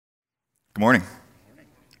Good morning.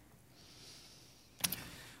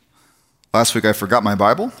 Last week I forgot my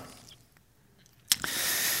Bible.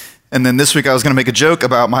 And then this week I was going to make a joke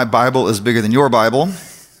about my Bible is bigger than your Bible.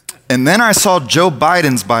 And then I saw Joe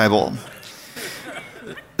Biden's Bible.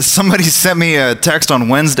 Somebody sent me a text on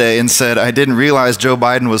Wednesday and said, I didn't realize Joe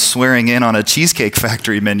Biden was swearing in on a Cheesecake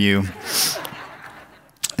Factory menu.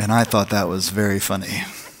 And I thought that was very funny.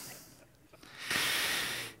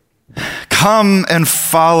 Come and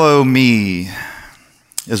follow me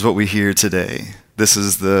is what we hear today. This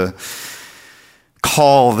is the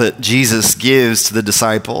call that Jesus gives to the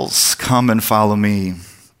disciples. Come and follow me.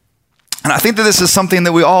 And I think that this is something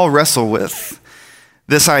that we all wrestle with.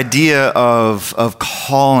 This idea of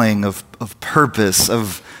calling, of purpose,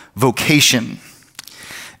 of vocation.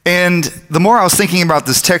 And the more I was thinking about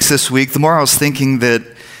this text this week, the more I was thinking that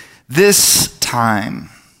this time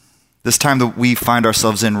that we find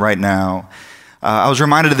ourselves in right now, I was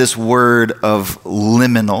reminded of this word of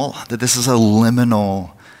liminal, that this is a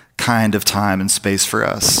liminal kind of time and space for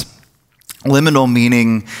us. Liminal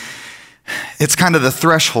meaning it's kind of the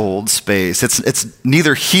threshold space. It's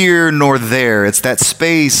neither here nor there. It's that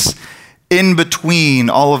space in between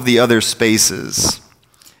all of the other spaces.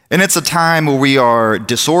 And it's a time where we are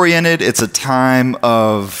disoriented. It's a time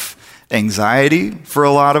of anxiety for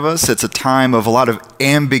a lot of us. It's a time of a lot of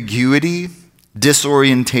ambiguity,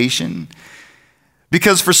 disorientation.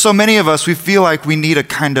 Because for so many of us, we feel like we need a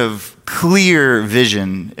kind of clear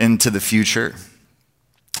vision into the future.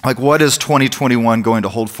 Like, what is 2021 going to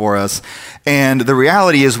hold for us? And the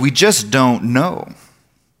reality is we just don't know.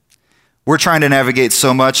 We're trying to navigate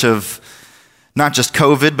so much of not just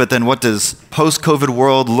COVID, but then what does post-COVID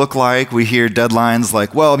world look like? We hear deadlines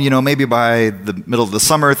like, well, maybe by the middle of the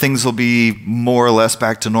summer, things will be more or less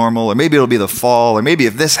back to normal, or maybe it'll be the fall, or maybe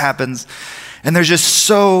if this happens. And there's just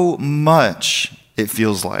so much, it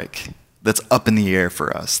feels like, that's up in the air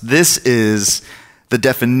for us. This is the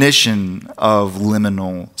definition of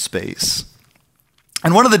liminal space.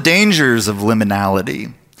 And one of the dangers of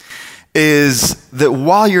liminality is that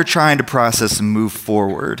while you're trying to process and move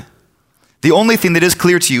forward, the only thing that is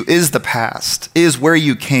clear to you is the past, is where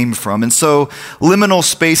you came from. And so liminal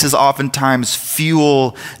spaces oftentimes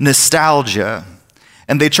fuel nostalgia,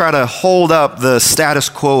 and they try to hold up the status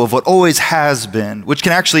quo of what always has been, which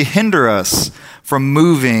can actually hinder us from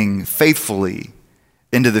moving faithfully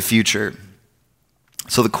into the future.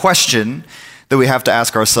 So the question that we have to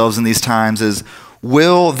ask ourselves in these times is,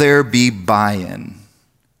 will there be buy-in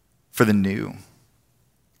for the new?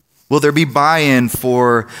 Will there be buy-in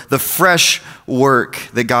for the fresh work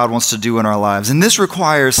that God wants to do in our lives? And this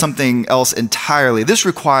requires something else entirely. This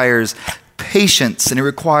requires patience, and it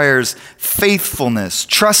requires faithfulness,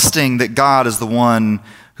 trusting that God is the one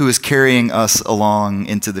who is carrying us along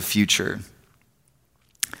into the future.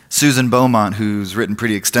 Susan Beaumont, who's written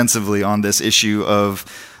pretty extensively on this issue of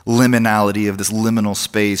liminality, of this liminal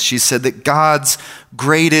space, she said that God's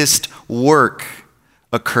greatest work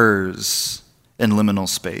occurs in liminal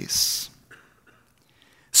space.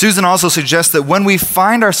 Susan also suggests that when we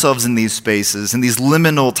find ourselves in these spaces, in these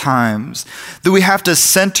liminal times, that we have to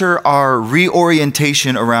center our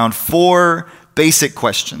reorientation around four basic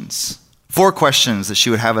questions. Four questions that she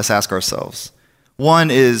would have us ask ourselves. One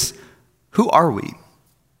is, who are we?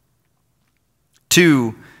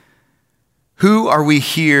 Two, who are we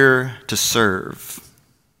here to serve?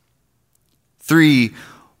 Three,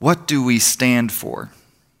 what do we stand for?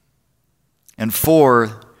 And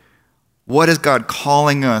four, what is God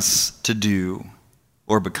calling us to do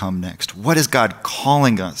or become next? What is God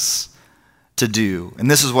calling us to do?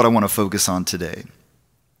 And this is what I want to focus on today.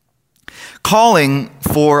 Calling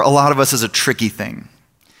for a lot of us is a tricky thing.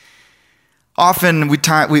 Often we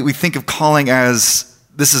think of calling as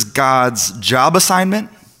this is God's job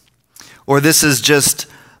assignment, or this is just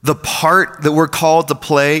the part that we're called to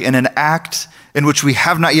play in an act in which we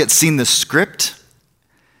have not yet seen the script.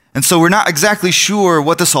 And so we're not exactly sure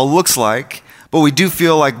what this all looks like, but we do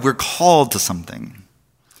feel like we're called to something.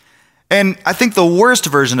 And I think the worst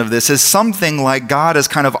version of this is something like God is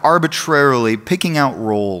kind of arbitrarily picking out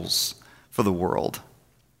roles for the world.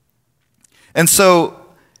 And so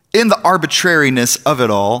in the arbitrariness of it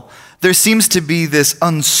all, there seems to be this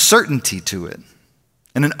uncertainty to it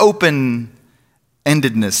and an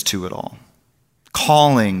open-endedness to it all.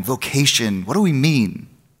 Calling, vocation, what do we mean?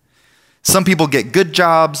 Some people get good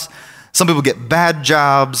jobs, some people get bad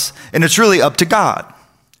jobs, and it's really up to God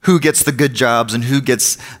who gets the good jobs and who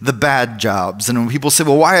gets the bad jobs. And when people say,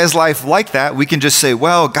 well, why is life like that? We can just say,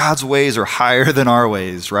 well, God's ways are higher than our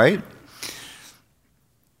ways, right?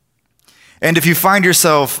 And if you find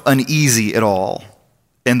yourself uneasy at all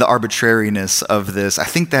in the arbitrariness of this. I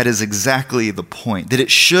think that is exactly the point, that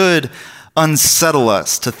it should unsettle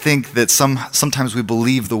us to think that sometimes we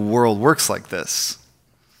believe the world works like this,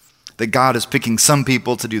 that God is picking some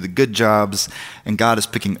people to do the good jobs and God is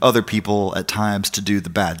picking other people at times to do the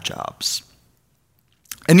bad jobs.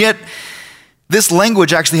 And yet, this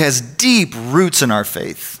language actually has deep roots in our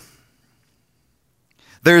faith.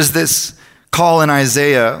 There's this call in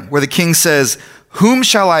Isaiah where the king says, "Whom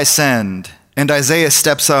shall I send?" And Isaiah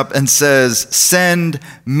steps up and says, "Send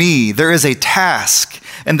me." There is a task,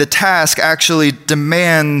 and the task actually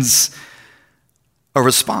demands a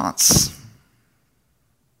response.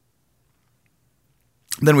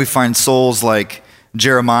 Then we find souls like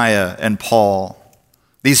Jeremiah and Paul,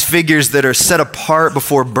 these figures that are set apart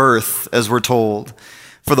before birth, as we're told,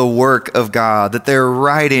 for the work of God, that they're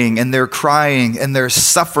writing and they're crying and they're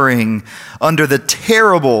suffering under the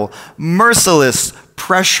terrible, merciless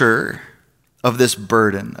pressure of this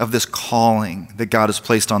burden, of this calling that God has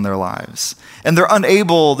placed on their lives. And they're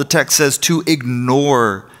unable, the text says, to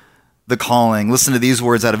ignore the calling. Listen to these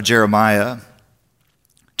words out of Jeremiah.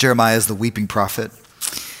 Jeremiah is the weeping prophet.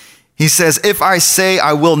 He says, "If I say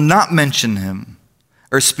I will not mention him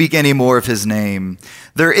or speak any more of his name,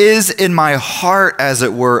 there is in my heart, as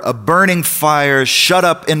it were, a burning fire shut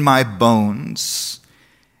up in my bones,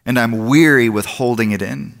 and I'm weary with holding it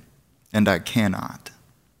in, and I cannot."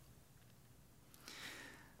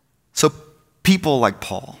 So people like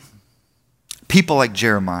Paul, people like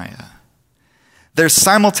Jeremiah, they're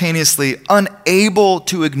simultaneously unable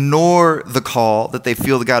to ignore the call that they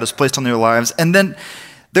feel that God has placed on their lives, and then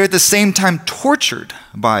they're at the same time tortured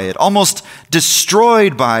by it, almost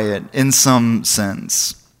destroyed by it in some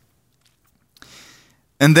sense.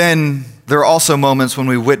 And then there are also moments when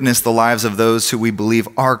we witness the lives of those who we believe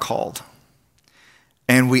are called.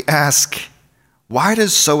 And we ask, why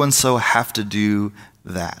does so-and-so have to do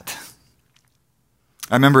that?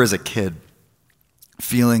 I remember as a kid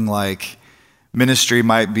feeling like ministry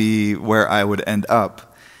might be where I would end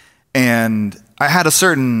up. And I had a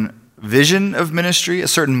certain vision of ministry, a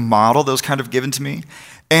certain model that was kind of given to me.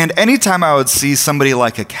 And anytime I would see somebody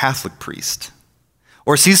like a Catholic priest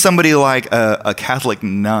or see somebody like a Catholic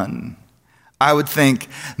nun, I would think,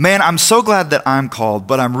 man, I'm so glad that I'm called,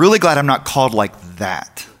 but I'm really glad I'm not called like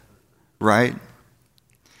that, right?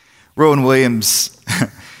 Rowan Williams,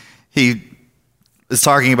 he is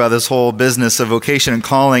talking about this whole business of vocation and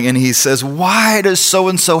calling, and he says, why does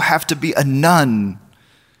so-and-so have to be a nun?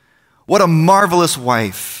 What a marvelous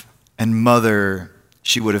wife and mother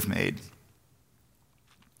she would have made.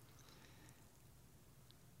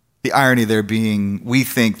 The irony there being, we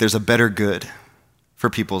think there's a better good for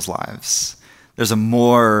people's lives. There's a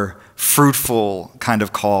more fruitful kind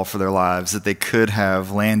of call for their lives that they could have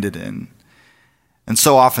landed in. And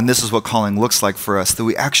so often this is what calling looks like for us, that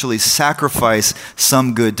we actually sacrifice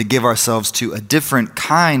some good to give ourselves to a different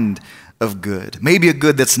kind of good. Maybe a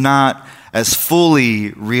good that's not as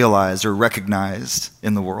fully realized or recognized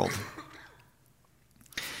in the world.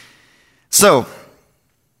 So,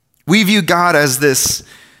 we view God as this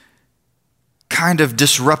kind of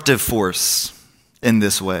disruptive force in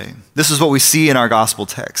this way. This is what we see in our gospel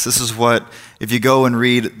text. This is what, if you go and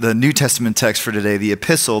read the New Testament text for today, the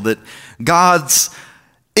epistle, that God's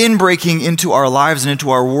inbreaking into our lives and into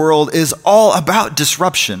our world is all about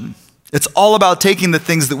disruption. It's all about taking the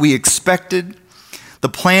things that we expected, the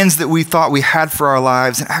plans that we thought we had for our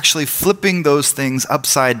lives, and actually flipping those things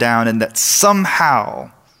upside down, and that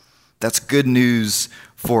somehow that's good news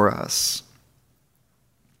for us.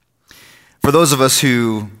 For those of us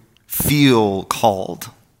who feel called,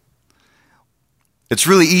 it's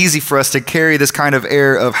really easy for us to carry this kind of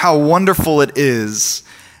air of how wonderful it is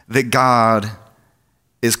that God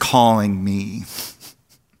is calling me,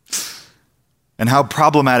 and how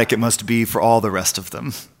problematic it must be for all the rest of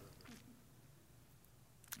them.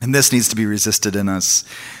 And this needs to be resisted in us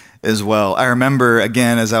as well. I remember,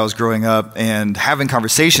 again, as I was growing up and having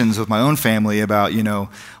conversations with my own family about, well,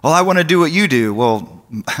 I want to do what you do. Well,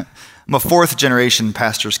 I'm a fourth generation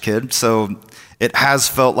pastor's kid, so it has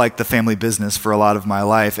felt like the family business for a lot of my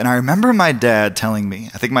life. And I remember my dad telling me,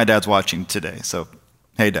 I think my dad's watching today, so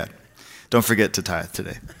hey, Dad, don't forget to tithe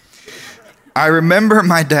today. I remember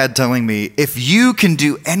my dad telling me, if you can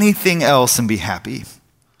do anything else and be happy,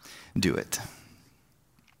 do it.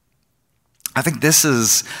 I think this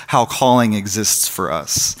is how calling exists for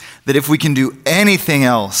us. That if we can do anything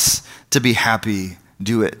else to be happy,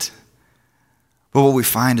 do it. But what we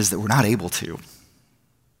find is that we're not able to.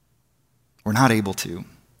 We're not able to.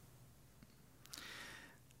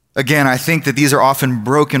 Again, I think that these are often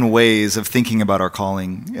broken ways of thinking about our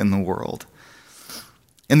calling in the world.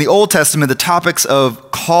 In the Old Testament, the topics of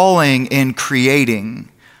calling and creating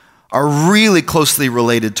are really closely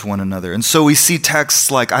related to one another. And so we see texts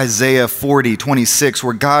like Isaiah 40:26,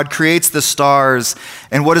 where God creates the stars,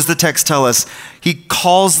 and what does the text tell us? He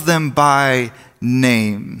calls them by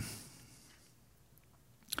name.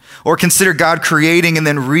 Or consider God creating and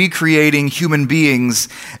then recreating human beings,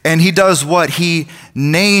 and he does what? He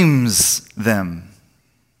names them.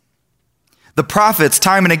 The prophets,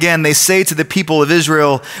 time and again, they say to the people of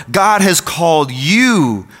Israel, God has called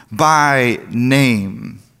you by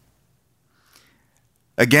name.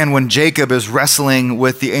 Again, when Jacob is wrestling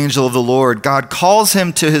with the angel of the Lord, God calls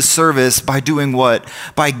him to his service by doing what?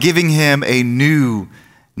 By giving him a new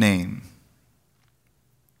name.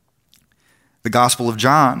 The Gospel of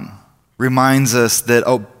John reminds us that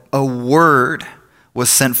a word was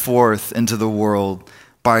sent forth into the world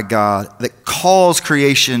by God that calls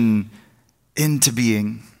creation into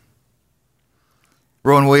being.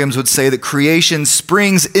 Rowan Williams would say that creation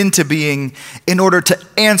springs into being in order to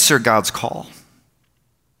answer God's call.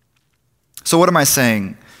 So what am I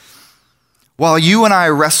saying? While you and I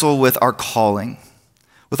wrestle with our calling,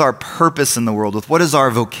 with our purpose in the world, with what is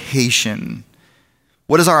our vocation,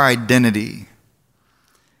 what is our identity,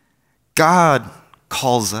 God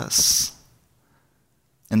calls us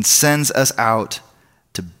and sends us out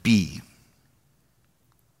to be.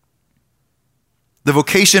 The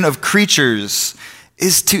vocation of creatures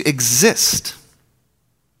is to exist.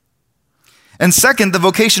 And second, the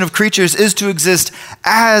vocation of creatures is to exist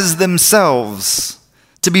as themselves,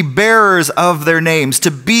 to be bearers of their names,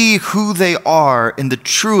 to be who they are in the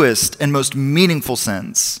truest and most meaningful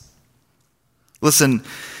sense. Listen,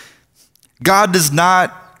 God does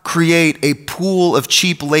not create a pool of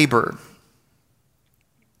cheap labor.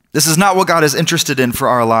 This is not what God is interested in for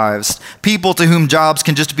our lives. People to whom jobs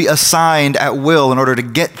can just be assigned at will in order to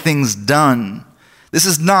get things done. This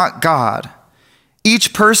is not God.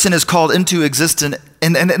 Each person is called into existence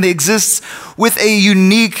and they exist with a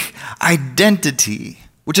unique identity,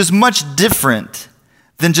 which is much different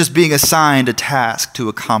than just being assigned a task to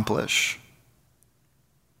accomplish.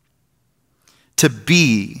 To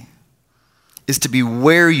be is to be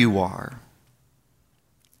where you are,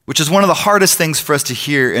 which is one of the hardest things for us to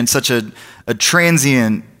hear in such a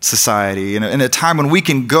transient society, in a time when we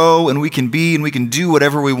can go and we can be and we can do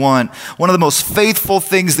whatever we want. One of the most faithful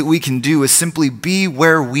things that we can do is simply be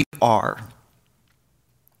where we are.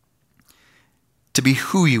 To be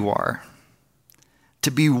who you are.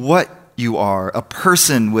 To be what you are. A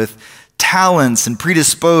person with talents and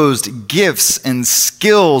predisposed gifts and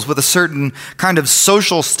skills, with a certain kind of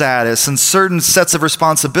social status and certain sets of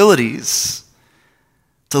responsibilities.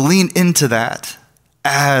 To lean into that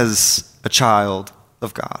as a child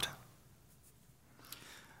of God.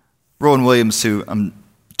 Rowan Williams, who I'm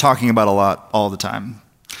talking about a lot all the time,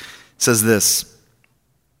 says this: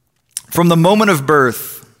 from the moment of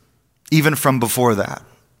birth, even from before that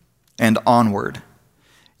and onward,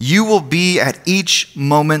 you will be at each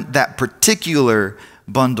moment that particular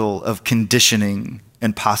bundle of conditioning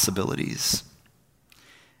and possibilities.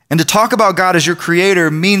 And to talk about God as your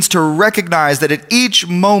creator means to recognize that at each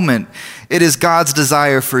moment it is God's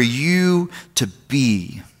desire for you to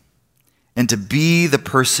be, and to be the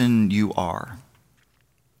person you are.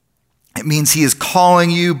 It means he is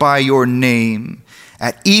calling you by your name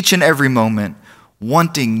at each and every moment,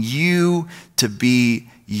 wanting you to be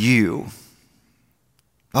you.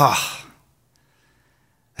 That's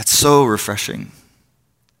so refreshing.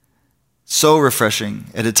 So refreshing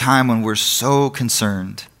at a time when we're so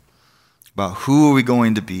concerned about who are we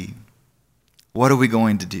going to be? What are we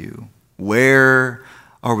going to do? Where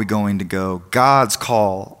are we going to go? God's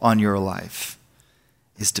call on your life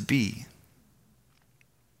is to be.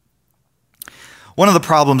 One of the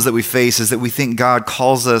problems that we face is that we think God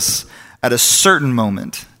calls us at a certain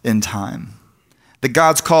moment in time. That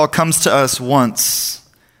God's call comes to us once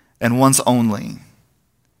and once only,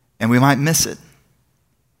 and we might miss it.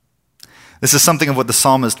 This is something of what the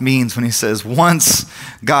psalmist means when he says, once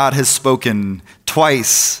God has spoken,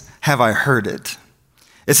 twice have I heard it.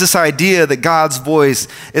 It's this idea that God's voice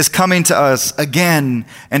is coming to us again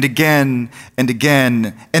and again and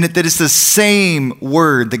again, and that it's the same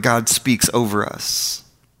word that God speaks over us.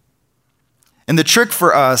 And the trick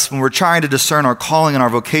for us when we're trying to discern our calling and our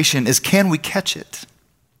vocation is, can we catch it?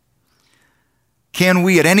 Can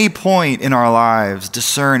we at any point in our lives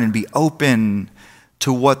discern and be open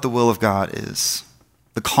to what the will of God is,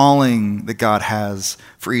 the calling that God has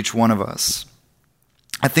for each one of us?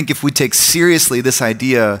 I think if we take seriously this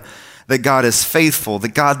idea that God is faithful,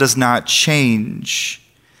 that God does not change,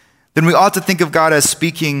 then we ought to think of God as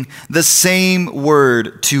speaking the same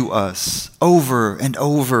word to us over and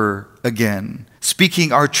over again,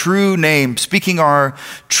 speaking our true name, speaking our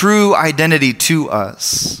true identity to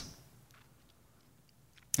us.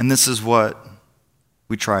 And this is what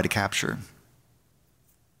we try to capture.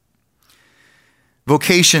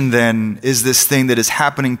 Vocation, then, is this thing that is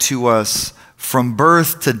happening to us from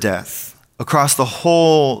birth to death, across the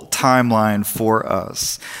whole timeline for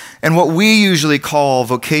us. And what we usually call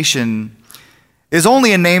vocation is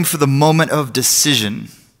only a name for the moment of decision.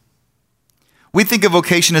 We think of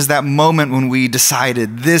vocation as that moment when we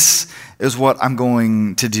decided, this is what I'm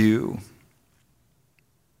going to do.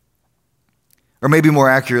 Or maybe more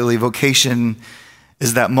accurately, vocation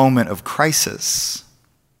is that moment of crisis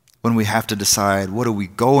when we have to decide, what are we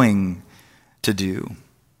going to do?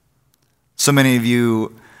 So many of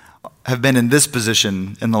you have been in this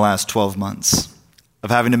position in the last 12 months of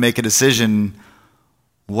having to make a decision,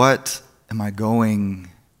 what am I going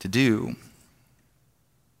to do?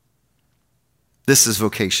 This is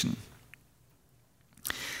vocation.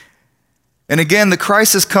 And again, the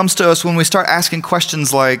crisis comes to us when we start asking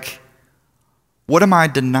questions like, what am I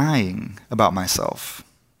denying about myself?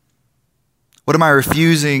 What am I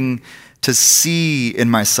refusing to see in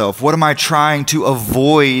myself? What am I trying to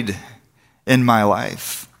avoid in my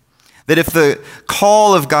life? That if the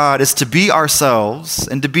call of God is to be ourselves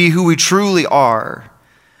and to be who we truly are,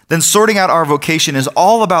 then sorting out our vocation is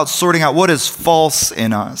all about sorting out what is false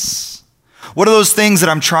in us. What are those things that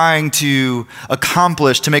I'm trying to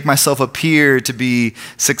accomplish to make myself appear to be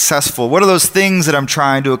successful? What are those things that I'm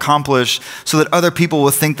trying to accomplish so that other people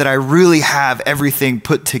will think that I really have everything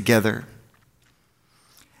put together?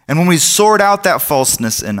 And when we sort out that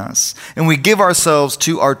falseness in us and we give ourselves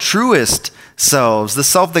to our truest selves, the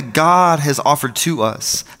self that God has offered to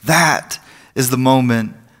us, that is the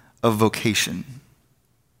moment of vocation.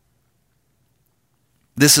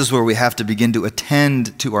 This is where we have to begin to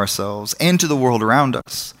attend to ourselves and to the world around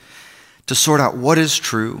us to sort out what is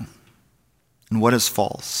true and what is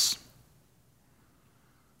false.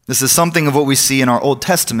 This is something of what we see in our Old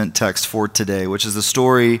Testament text for today, which is the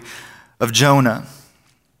story of Jonah.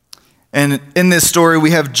 And in this story,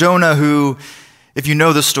 we have Jonah who, if you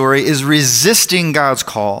know the story, is resisting God's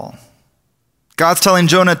call. God's telling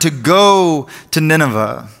Jonah to go to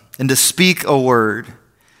Nineveh and to speak a word.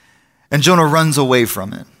 And Jonah runs away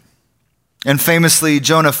from it. And famously,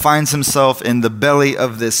 Jonah finds himself in the belly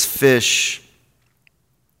of this fish.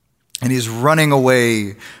 And he's running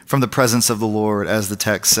away from the presence of the Lord, as the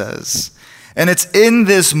text says. And it's in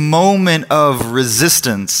this moment of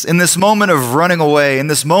resistance, in this moment of running away, in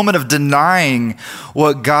this moment of denying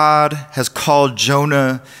what God has called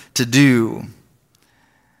Jonah to do,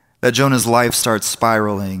 that Jonah's life starts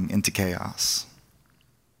spiraling into chaos.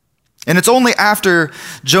 And it's only after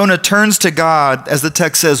Jonah turns to God, as the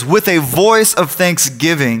text says, with a voice of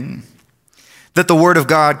thanksgiving, that the word of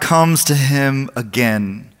God comes to him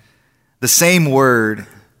again. The same word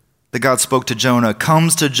that God spoke to Jonah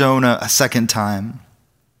comes to Jonah a second time.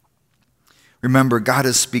 Remember, God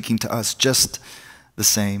is speaking to us just the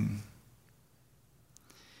same.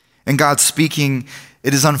 And God's speaking,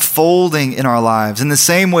 it is unfolding in our lives in the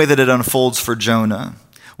same way that it unfolds for Jonah.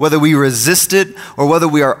 Whether we resist it or whether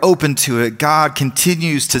we are open to it, God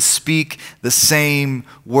continues to speak the same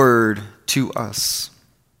word to us.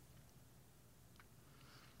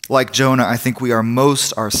 Like Jonah, I think we are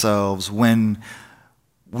most ourselves when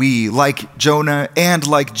we, like Jonah and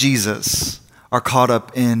like Jesus, are caught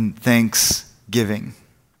up in thanksgiving.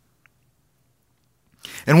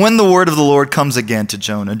 And when the word of the Lord comes again to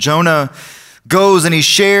Jonah, Jonah goes and he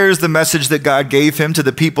shares the message that God gave him to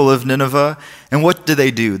the people of Nineveh. And what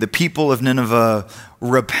do? The people of Nineveh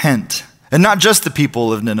repent. And not just the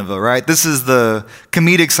people of Nineveh, right? This is the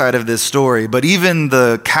comedic side of this story, but even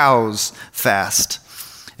the cows fast.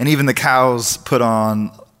 And even the cows put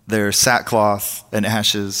on their sackcloth and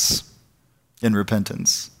ashes in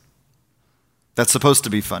repentance. That's supposed to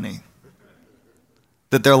be funny.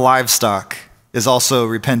 That their livestock is also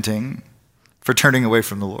repenting for turning away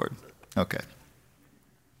from the Lord. Okay.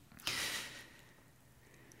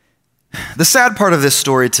 The sad part of this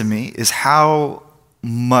story to me is how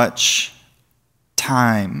much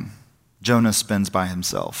time Jonah spends by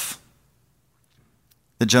himself.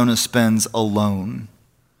 That Jonah spends alone.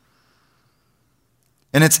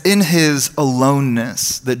 And it's in his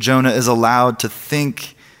aloneness that Jonah is allowed to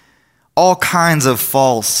think all kinds of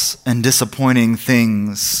false and disappointing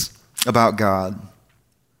things about God.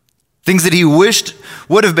 Things that he wished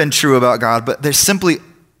would have been true about God, but they simply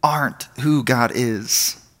aren't who God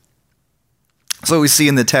is. So we see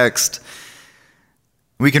in the text,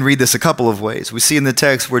 We can read this a couple of ways. We see in the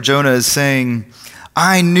text where Jonah is saying,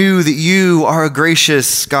 I knew that you are a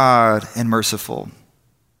gracious God and merciful,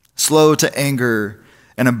 slow to anger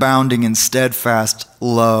and abounding in steadfast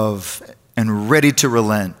love and ready to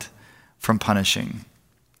relent from punishing.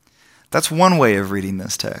 That's one way of reading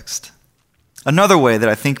this text. Another way that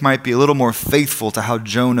I think might be a little more faithful to how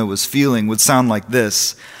Jonah was feeling would sound like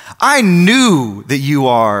this. I knew that you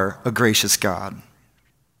are a gracious God.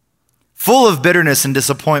 Full of bitterness and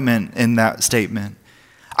disappointment in that statement.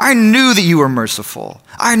 I knew that you were merciful.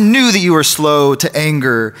 I knew that you were slow to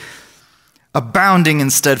anger, abounding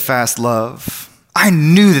in steadfast love. I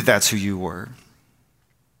knew that that's who you were.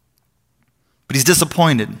 But he's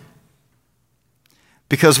disappointed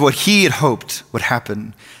because what he had hoped would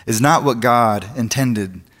happen is not what God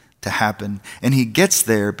intended to happen. And he gets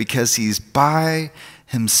there because he's by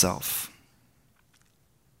himself.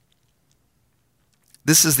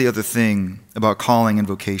 This is the other thing about calling and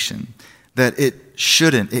vocation, that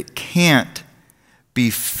it can't be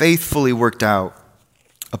faithfully worked out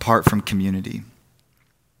apart from community.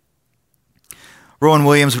 Rowan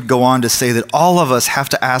Williams would go on to say that all of us have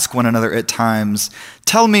to ask one another at times,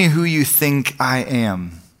 tell me who you think I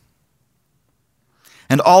am.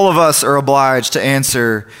 And all of us are obliged to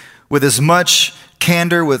answer with as much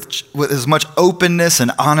candor, with as much openness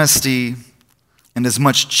and honesty, and as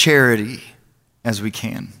much charity as we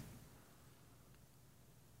can.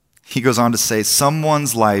 He goes on to say,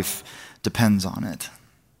 someone's life depends on it.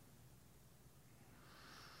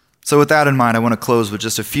 So with that in mind, I want to close with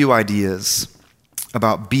just a few ideas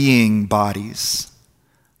about being bodies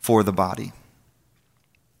for the body.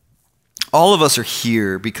 All of us are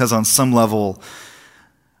here because on some level,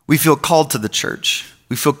 we feel called to the church.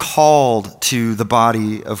 We feel called to the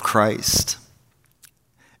body of Christ.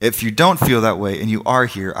 If you don't feel that way and you are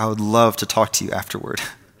here, I would love to talk to you afterward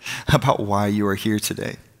about why you are here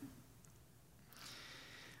today.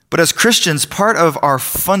 But as Christians, part of our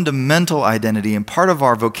fundamental identity and part of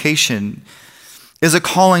our vocation is a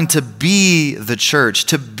calling to be the church,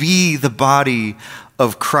 to be the body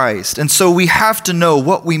of Christ. And so we have to know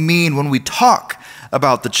what we mean when we talk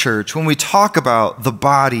about the church, when we talk about the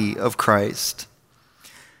body of Christ.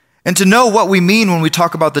 And to know what we mean when we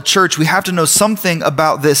talk about the church, we have to know something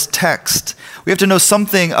about this text. We have to know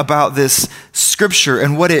something about this scripture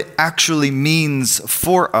and what it actually means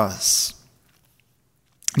for us.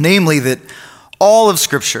 Namely, that all of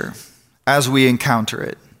Scripture, as we encounter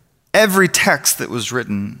it, every text that was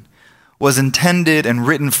written was intended and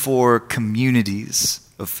written for communities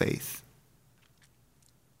of faith.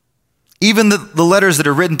 Even the letters that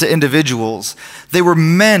are written to individuals, they were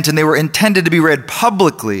meant and they were intended to be read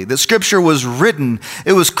publicly. The Scripture was written,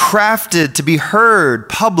 it was crafted to be heard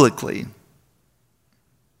publicly.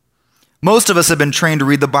 Most of us have been trained to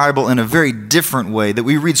read the Bible in a very different way, that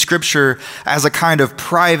we read Scripture as a kind of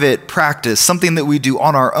private practice, something that we do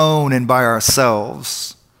on our own and by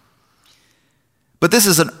ourselves. But this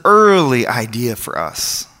is an early idea for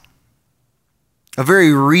us, a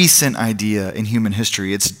very recent idea in human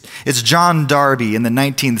history. It's John Darby in the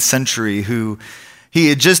 19th century he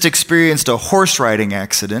had just experienced a horse riding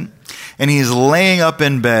accident, and he's laying up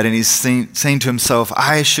in bed and he's saying to himself,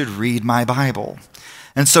 I should read my Bible.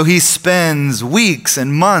 And so he spends weeks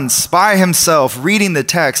and months by himself reading the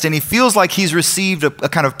text, and he feels like he's received a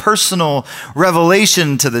kind of personal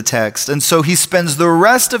revelation to the text. And so he spends the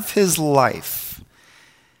rest of his life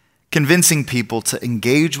convincing people to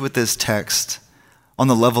engage with this text on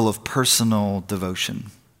the level of personal devotion.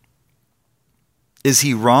 Is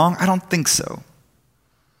he wrong? I don't think so.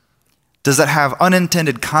 Does that have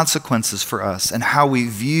unintended consequences for us and how we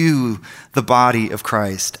view the body of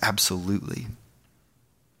Christ? Absolutely.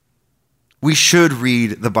 We should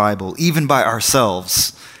read the Bible, even by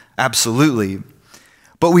ourselves, absolutely.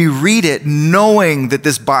 But we read it knowing that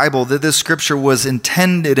this Bible, that this scripture was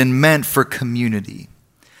intended and meant for community,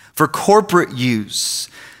 for corporate use.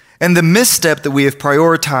 And the misstep that we have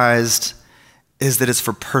prioritized is that it's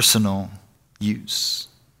for personal use.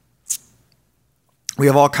 We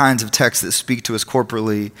have all kinds of texts that speak to us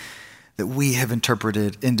corporately that we have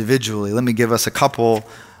interpreted individually. Let me give us a couple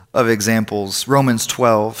of examples. Romans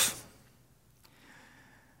 12.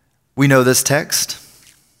 We know this text,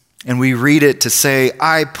 and we read it to say,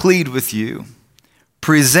 I plead with you,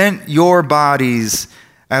 present your bodies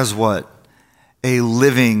as what? A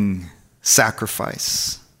living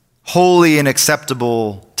sacrifice, holy and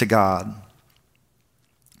acceptable to God.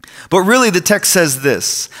 But really the text says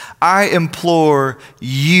this, I implore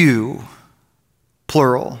you,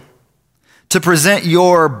 plural, to present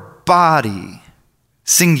your body,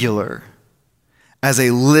 singular, as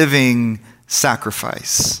a living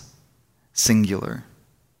sacrifice, singular.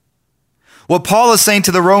 What Paul is saying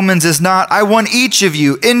to the Romans is not, I want each of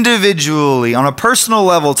you individually, on a personal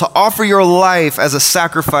level, to offer your life as a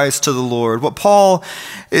sacrifice to the Lord. What Paul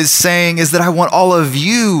is saying is that I want all of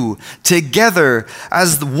you together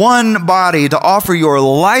as one body to offer your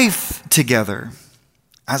life together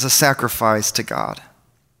as a sacrifice to God.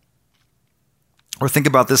 Or think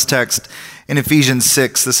about this text in Ephesians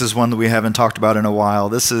 6. This is one that we haven't talked about in a while.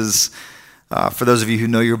 This is, for those of you who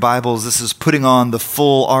know your Bibles, this is putting on the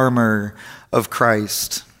full armor of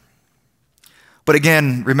Christ. But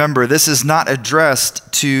again, remember, this is not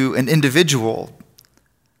addressed to an individual.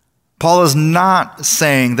 Paul is not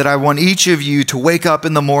saying that I want each of you to wake up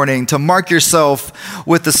in the morning, to mark yourself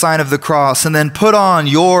with the sign of the cross, and then put on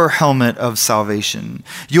your helmet of salvation,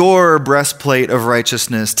 your breastplate of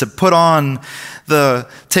righteousness, to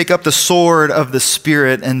take up the sword of the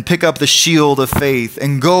Spirit and pick up the shield of faith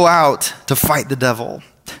and go out to fight the devil.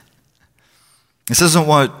 This isn't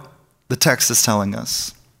what the text is telling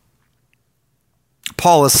us.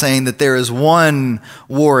 Paul is saying that there is one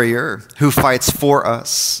warrior who fights for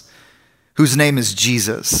us, whose name is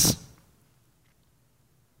Jesus.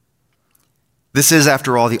 This is,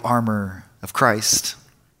 after all, the armor of Christ.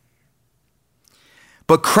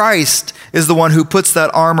 But Christ is the one who puts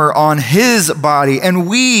that armor on his body, and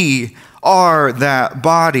we are that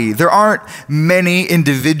body. There aren't many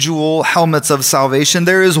individual helmets of salvation.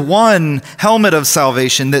 There is one helmet of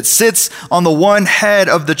salvation that sits on the one head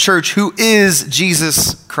of the church, who is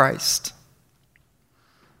Jesus Christ.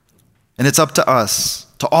 And it's up to us,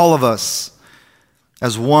 to all of us,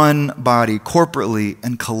 as one body, corporately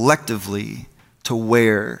and collectively, to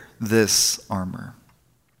wear this armor.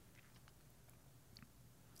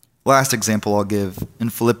 Last example I'll give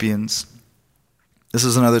in Philippians. This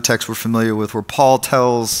is another text we're familiar with, where Paul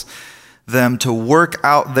tells them to work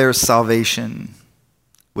out their salvation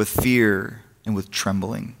with fear and with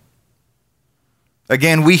trembling.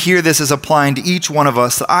 Again, we hear this as applying to each one of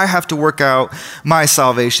us, that I have to work out my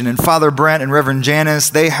salvation. And Father Brent and Reverend Janice,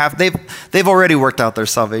 they've already worked out their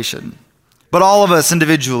salvation. But all of us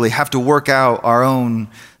individually have to work out our own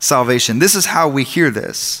salvation. This is how we hear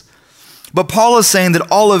this. But Paul is saying that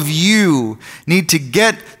all of you need to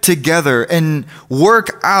get together and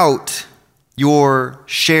work out your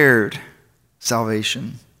shared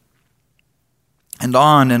salvation. And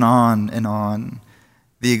on and on and on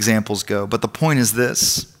the examples go. But the point is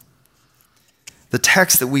this: the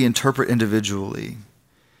texts that we interpret individually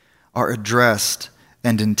are addressed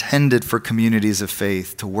and intended for communities of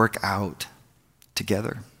faith to work out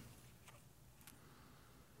together.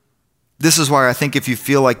 This is why I think if you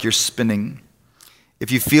feel like you're spinning,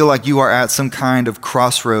 if you feel like you are at some kind of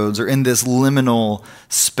crossroads or in this liminal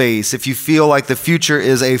space, if you feel like the future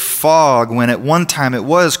is a fog when at one time it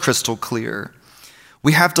was crystal clear,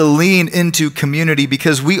 we have to lean into community,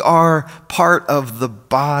 because we are part of the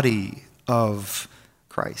body of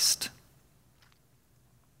Christ.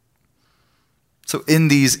 So in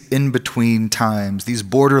these in-between times, these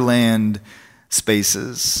borderland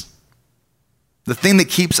spaces, the thing that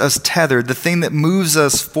keeps us tethered, the thing that moves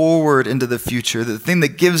us forward into the future, the thing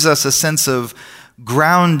that gives us a sense of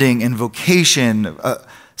grounding and vocation, a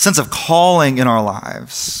sense of calling in our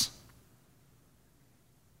lives,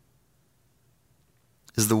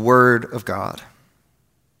 is the Word of God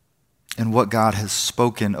and what God has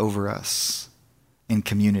spoken over us in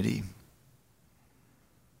community.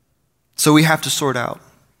 So we have to sort out,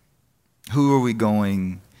 who are we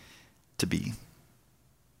going to be?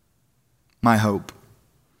 My hope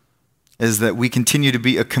is that we continue to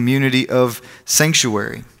be a community of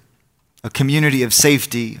sanctuary, a community of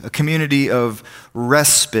safety, a community of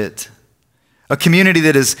respite, a community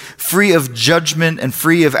that is free of judgment and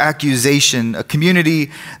free of accusation, a community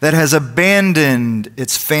that has abandoned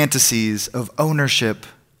its fantasies of ownership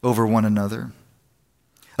over one another,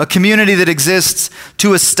 a community that exists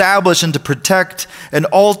to establish and to protect an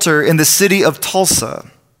altar in the city of Tulsa,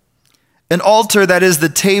 an altar that is the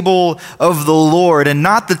table of the Lord and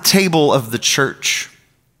not the table of the church.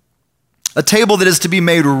 A table that is to be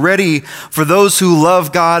made ready for those who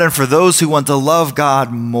love God and for those who want to love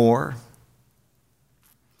God more.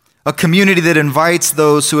 A community that invites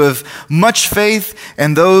those who have much faith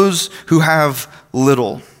and those who have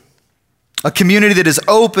little. A community that is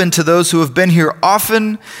open to those who have been here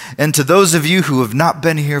often and to those of you who have not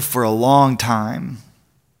been here for a long time.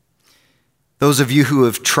 Those of you who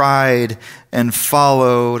have tried and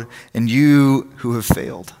followed, and you who have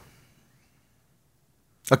failed.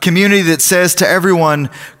 A community that says to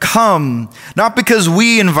everyone, come, not because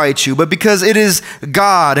we invite you, but because it is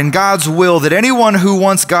God and God's will that anyone who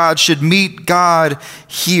wants God should meet God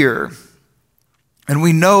here. And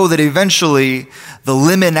we know that eventually the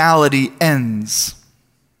liminality ends.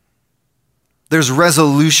 There's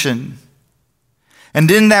resolution. And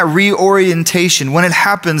in that reorientation, when it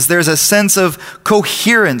happens, there's a sense of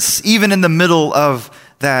coherence, even in the middle of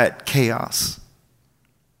that chaos.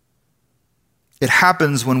 It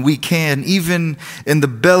happens when we can, even in the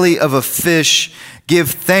belly of a fish, give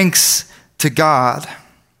thanks to God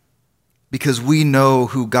because we know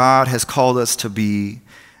who God has called us to be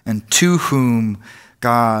and to whom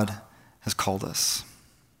God has called us.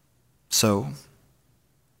 So,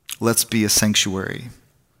 let's be a sanctuary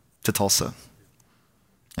to Tulsa.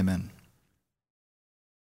 Amen.